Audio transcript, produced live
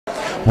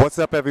What's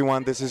up,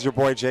 everyone? This is your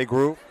boy Jay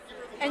Groove.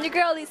 And your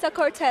girl Lisa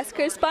Cortez,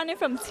 correspondent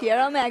from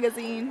Tiara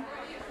Magazine.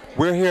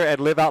 We're here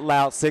at Live Out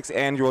Loud 6th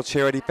Annual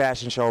Charity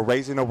Fashion Show,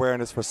 raising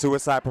awareness for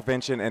suicide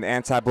prevention and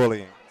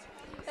anti-bullying.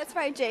 That's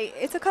right, Jay.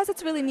 It's a cause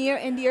that's really near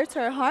and dear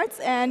to our hearts,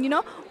 and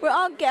we're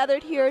all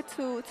gathered here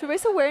to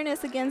raise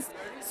awareness against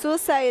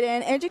suicide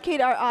and educate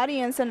our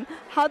audience on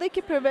how they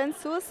can prevent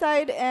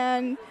suicide.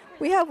 And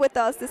we have with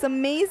us this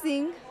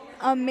amazing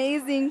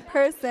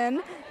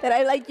person that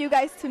I'd like you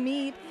guys to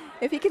meet.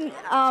 If he can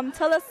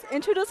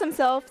introduce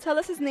himself, tell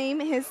us his name,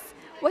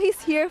 what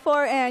he's here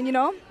for, and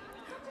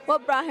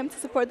what brought him to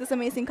support this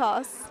amazing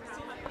cause.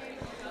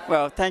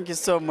 Well, thank you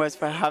so much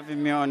for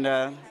having me on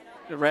the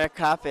red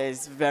carpet.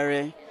 It's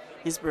very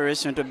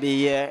inspirational to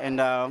be here, and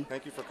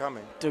thank you for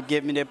coming. To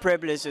give me the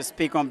privilege to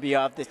speak on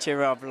behalf of the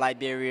children of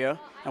Liberia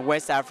and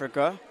West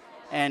Africa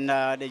and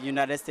the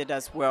United States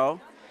as well.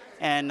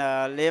 And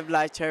Live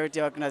Life Charity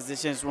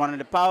Organization is one of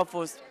the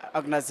powerful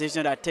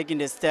organizations that are taking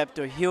the step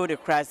to heal the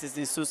crisis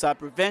in suicide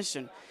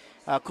prevention.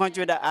 A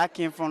country that I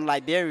came from,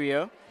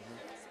 Liberia,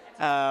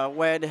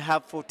 where they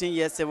have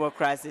 14-year civil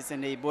crisis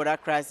and the Ebola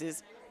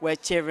crisis, where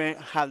children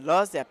have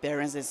lost their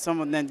parents, and some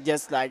of them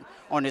just like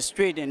on the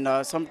street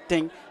and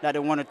something that they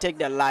want to take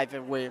their life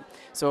away.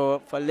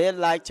 So for Live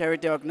Life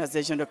Charity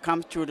Organization to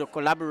come through to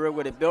collaborate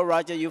with the Bill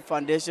Rogers Youth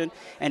Foundation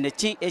and the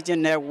Teen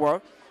Agent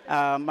Network,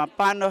 my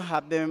partner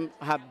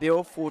have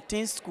built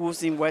 14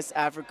 schools in West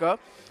Africa,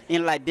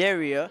 in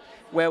Liberia,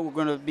 where we're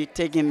going to be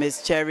taking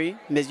Miss Cherry,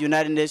 Miss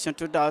United Nations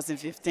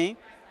 2015,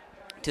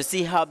 to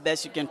see how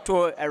best she can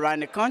tour around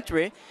the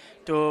country.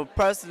 To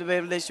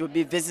personally, she'll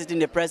be visiting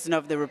the President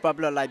of the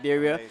Republic of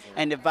Liberia. Amazing.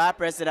 And the Vice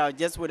President. I was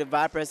just with the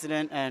Vice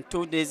President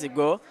 2 days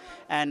ago,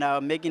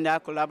 and making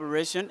that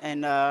collaboration.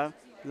 And a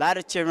lot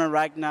of children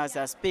right now, as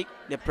I speak,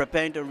 they're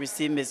preparing to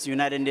receive Miss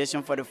United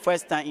Nations for the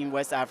first time in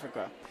West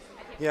Africa.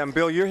 Yeah, and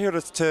Bill, you're here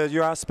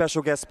you're our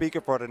special guest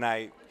speaker for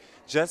tonight.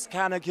 Just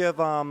kind of give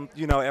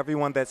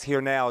everyone that's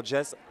here now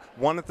just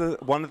one of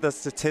the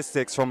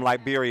statistics from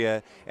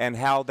Liberia and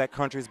how that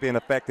country is being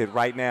affected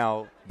right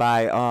now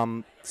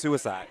by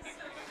suicide.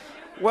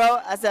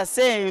 Well, as I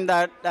say,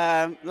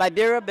 that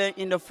Liberia been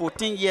in the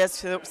 14-year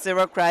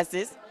civil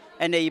crisis,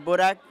 and the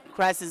Ebola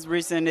crisis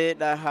recently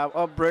that have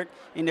outbreak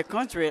in the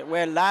country,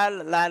 where a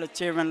lot of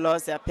children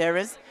lost their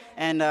parents,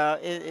 and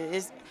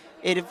it's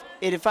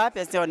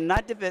 85% or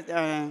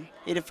 90%,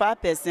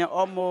 85%,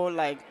 almost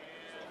like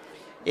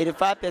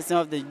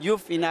 85% of the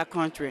youth in our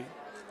country,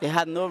 they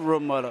have no role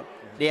model.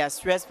 They are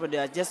stressful. They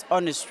are just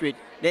on the street.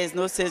 There is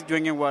no safe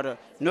drinking water,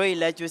 no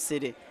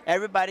electricity.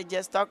 Everybody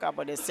just talk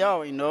about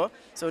themselves,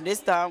 So this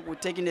time we're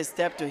taking the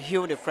step to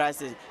heal the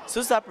crisis.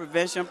 Suicide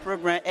prevention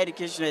program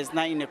education is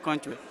not in the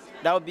country.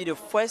 That would be the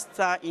first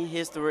time in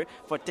history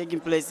for taking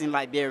place in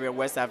Liberia,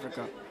 West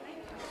Africa.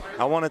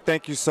 I want to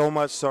thank you so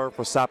much, sir,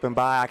 for stopping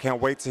by. I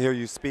can't wait to hear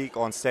you speak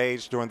on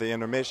stage during the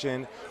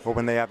intermission or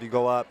when they have you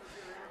go up.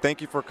 Thank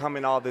you for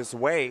coming all this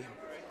way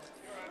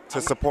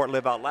to support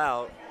Live Out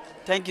Loud.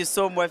 Thank you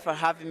so much for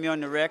having me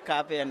on the red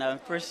carpet, and I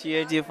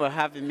appreciate you for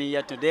having me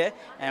here today.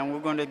 And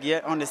we're going to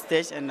get on the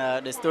stage, and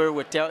the story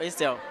will tell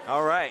itself.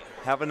 All right.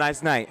 Have a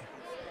nice night.